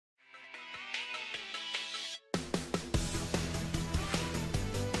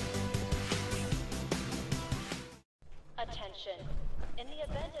Attention. In the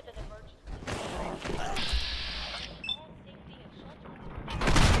event of an emergency, all safety and shelter.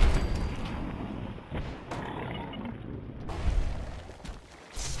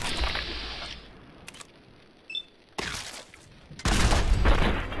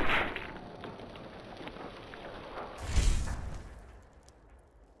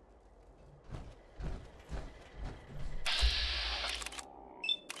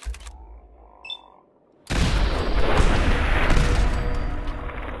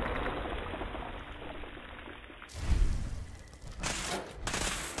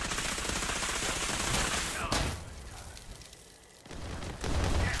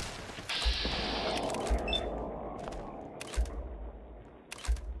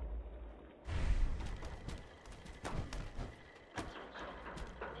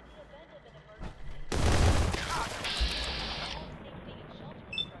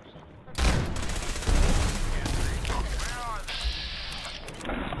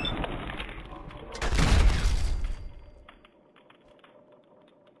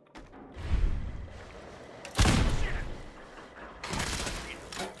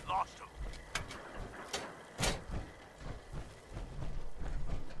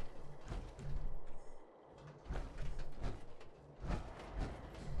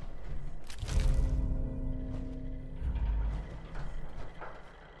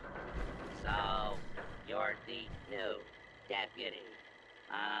 The new deputy.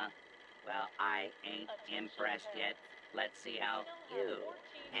 Well, I ain't impressed yet. Let's see how you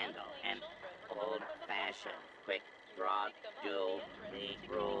handle an old-fashioned quick draw duel. The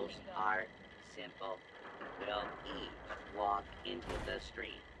rules are simple. We'll each walk into the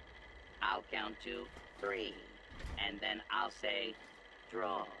street. I'll count to 3, and then I'll say,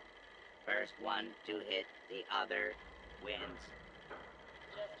 draw. First one to hit the other wins.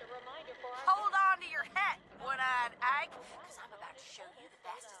 Just a reminder for our... Hold on to your hat, one-eyed Ike, because I'm about to show you the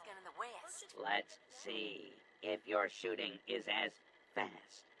fastest gun in the West. Let's see if your shooting is as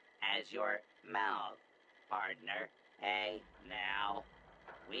fast as your mouth, partner. Hey, now,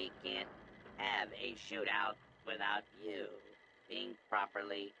 we can't have a shootout without you being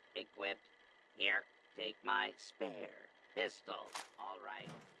properly equipped. Here, take my spare pistol. All right,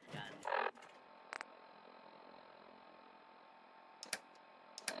 gun.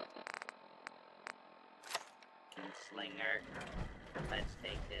 Slinger, let's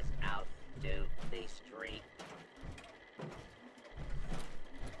take this out to the street.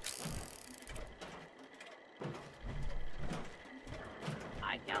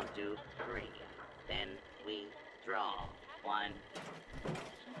 I count to 3, then we draw. 1,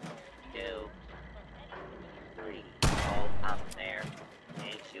 2, 3. Hold up there.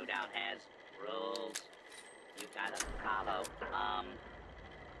 A shootout has rules. You gotta follow.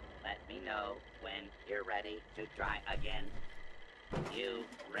 Let me know when you're ready to try again. You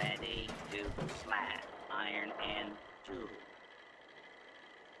ready to slap iron and tube?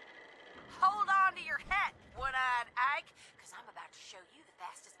 Hold on to your hat, one-eyed Ike, because I'm about to show you the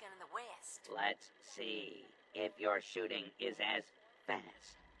fastest gun in the West. Let's see if your shooting is as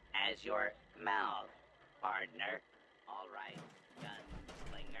fast as your mouth, partner. All right,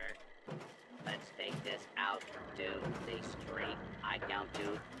 gunslinger. Let's take this out to the street. I count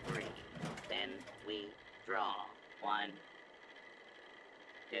to 3. Then we draw. 1,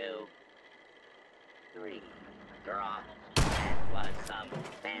 2, 3. Draw. That was some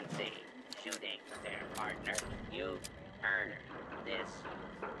fancy shooting there, partner. You earned this.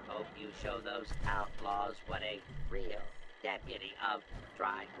 Hope you show those outlaws what a real deputy of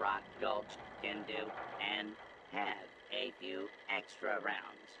Dry Rock Gulch can do, and have a few extra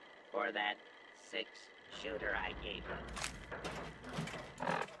rounds for that 6-shooter I gave you.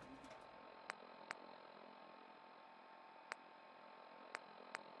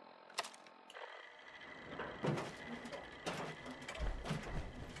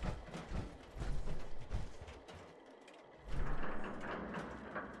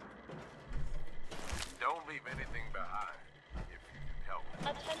 Don't leave anything behind, if you can help.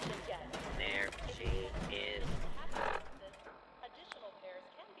 Attention guests. There she is. Additional pairs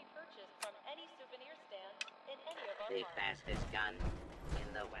can be purchased from any souvenir stand in any of our The parks. fastest gun in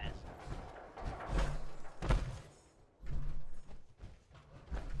the West.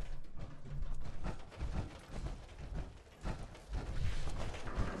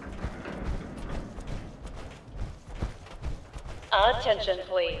 Attention,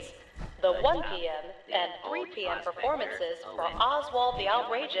 please. The 1 p.m. and 3 p.m. performances for Oswald the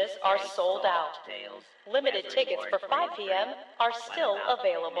Outrageous are sold out. Limited tickets for 5 p.m. are still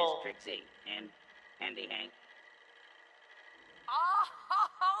available. Miss Trixie and Handy Hank.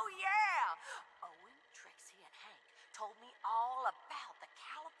 Oh, yeah! Owen, Trixie, and Hank told me all about the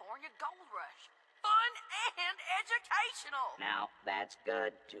California Gold Rush. Fun and educational. Now, that's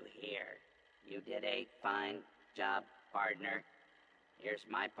good to hear. You did a fine job, partner. Here's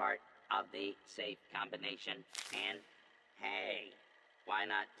my part of the safe combination. And hey, why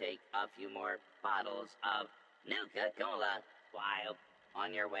not take a few more bottles of Nuka-Cola while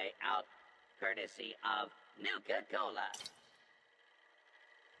on your way out, courtesy of Nuka-Cola.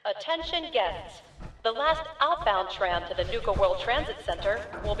 Attention guests. The last outbound tram to the Nuka World Transit Center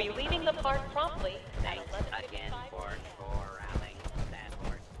will be leaving the park promptly at Thanks 11:55 again for corralling that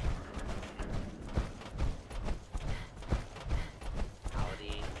horse.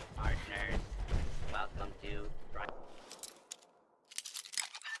 Howdy, partners. Welcome to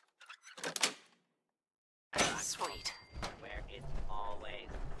Sweet. where it's always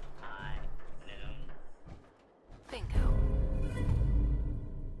high noon. Bingo.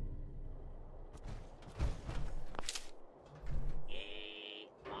 Yay!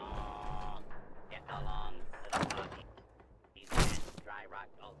 Get along to the buggy. He's at Dry Rock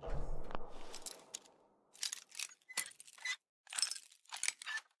Gulch.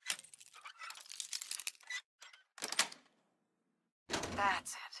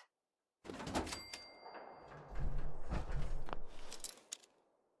 That's it.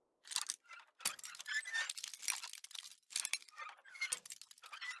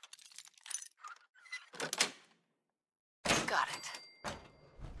 Got it.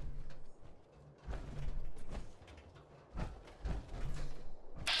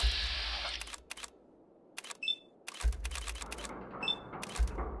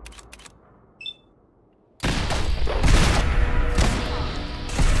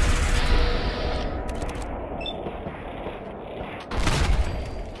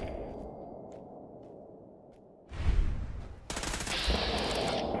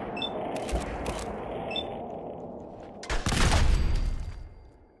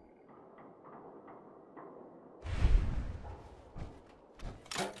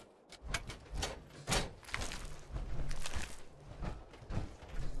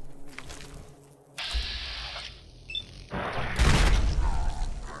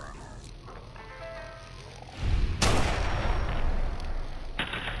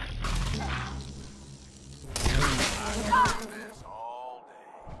 This all day.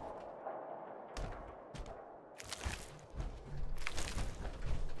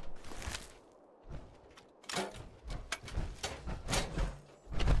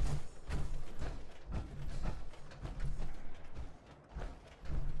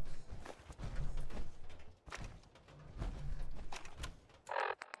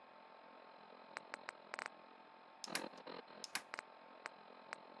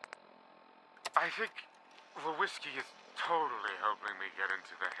 I think the whiskey is totally helping me get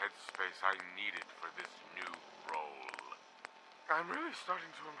into the headspace I needed for this new role. I'm really starting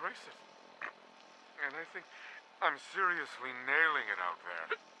to embrace it. And I think I'm seriously nailing it out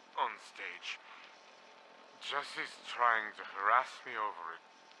there on stage. Jesse's trying to harass me over it,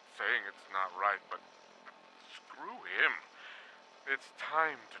 saying it's not right, but screw him. It's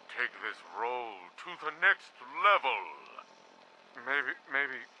time to take this role to the next level.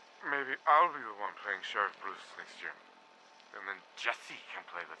 Maybe I'll be the one playing Sheriff Bruce next year. And then Jesse can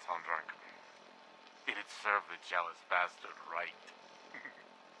play the town drunk. It'd serve the jealous bastard right.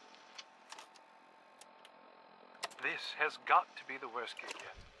 This has got to be the worst gig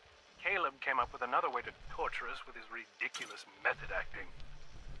yet. Caleb came up with another way to torture us with his ridiculous method acting.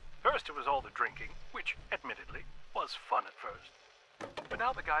 First it was all the drinking, which, admittedly, was fun at first. But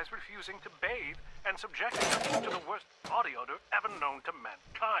now the guy's refusing to bathe and subjecting us to the worst body odor ever known to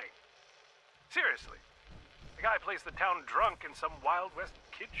mankind. Seriously, the guy plays the town drunk in some Wild West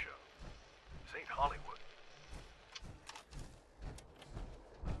kid show. This ain't Hollywood.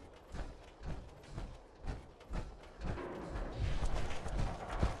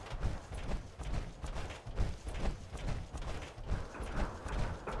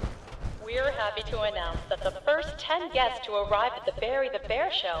 We're happy to announce that the first 10 guests to arrive at the Barry the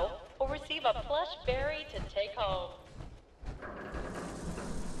Bear show will receive a plush berry to take home.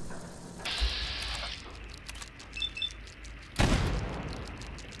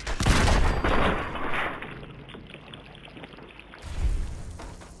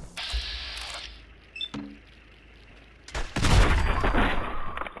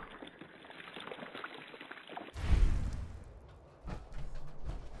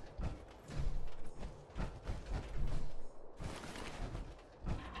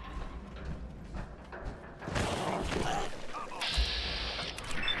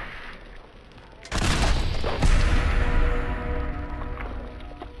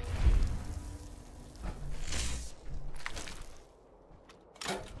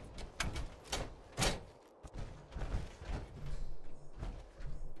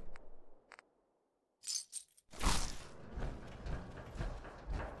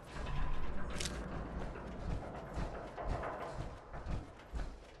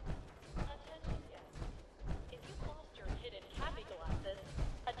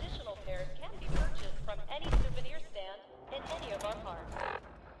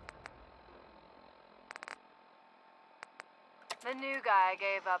 new guy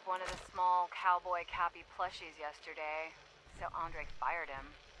gave up one of the small cowboy Cappy plushies yesterday, so Andre fired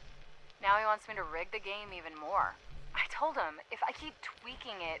him. Now he wants me to rig the game even more. I told him, if I keep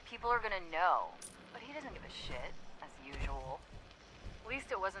tweaking it, people are gonna know. But he doesn't give a shit, as usual. At least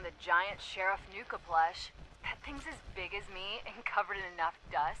it wasn't the giant Sheriff Nuka plush. That thing's as big as me and covered in enough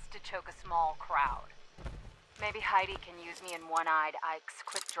dust to choke a small crowd. Maybe Heidi can use me in One-Eyed Ike's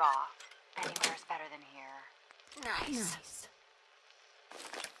quick draw. Anywhere's better than here. Nice.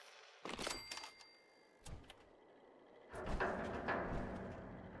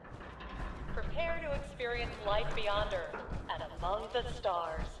 Prepare to experience life beyond Earth and among the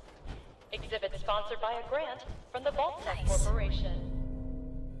stars. Exhibit sponsored by a grant from the Vault Tech Corporation.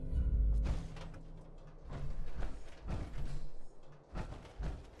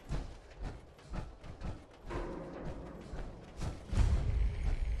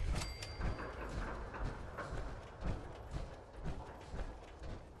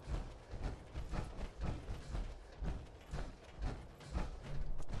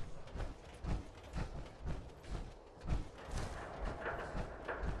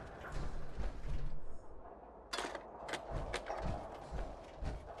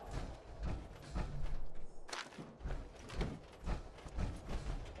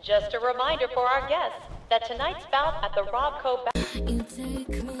 Just a reminder for our guests that tonight's bout at the Robco You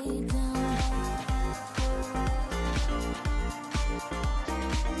take me down.